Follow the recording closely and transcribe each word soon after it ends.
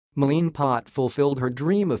Mylene Paat fulfilled her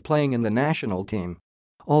dream of playing in the national team.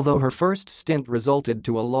 Although her first stint resulted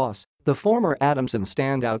to a loss, the former Adamson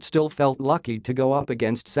standout still felt lucky to go up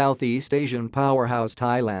against Southeast Asian powerhouse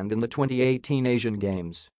Thailand in the 2018 Asian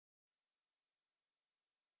Games.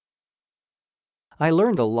 "I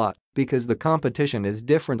learned a lot because the competition is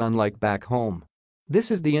different unlike back home.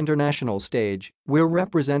 This is the international stage, we're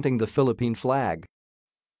representing the Philippine flag,"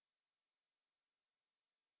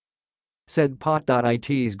 said Paat.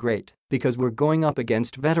 "It's great because we're going up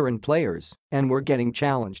against veteran players and we're getting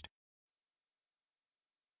challenged."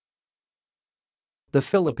 The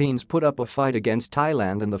Philippines put up a fight against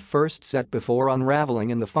Thailand in the first set before unraveling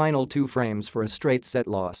in the final 2 frames for a straight-set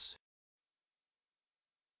loss.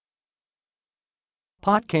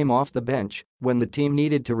 Paat came off the bench when the team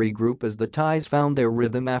needed to regroup as the Thais found their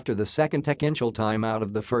rhythm after the second techincial timeout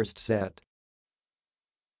of the first set.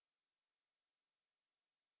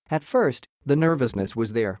 At first, the nervousness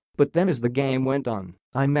was there, but then as the game went on,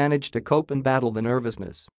 I managed to cope and battle the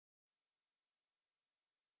nervousness.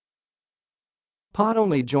 Paat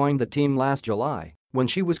only joined the team last July when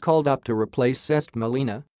she was called up to replace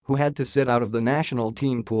Mylene, who had to sit out of the national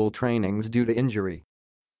team pool trainings due to injury.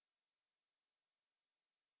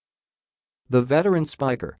 The veteran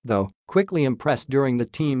spiker, though, quickly impressed during the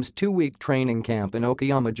team's 2-week training camp in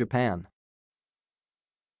Okayama, Japan.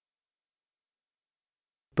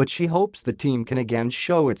 But she hopes the team can again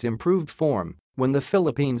show its improved form when the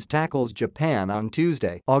Philippines tackles Japan on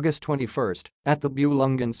Tuesday, August 21, at the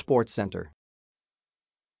Bulungan Sports Center.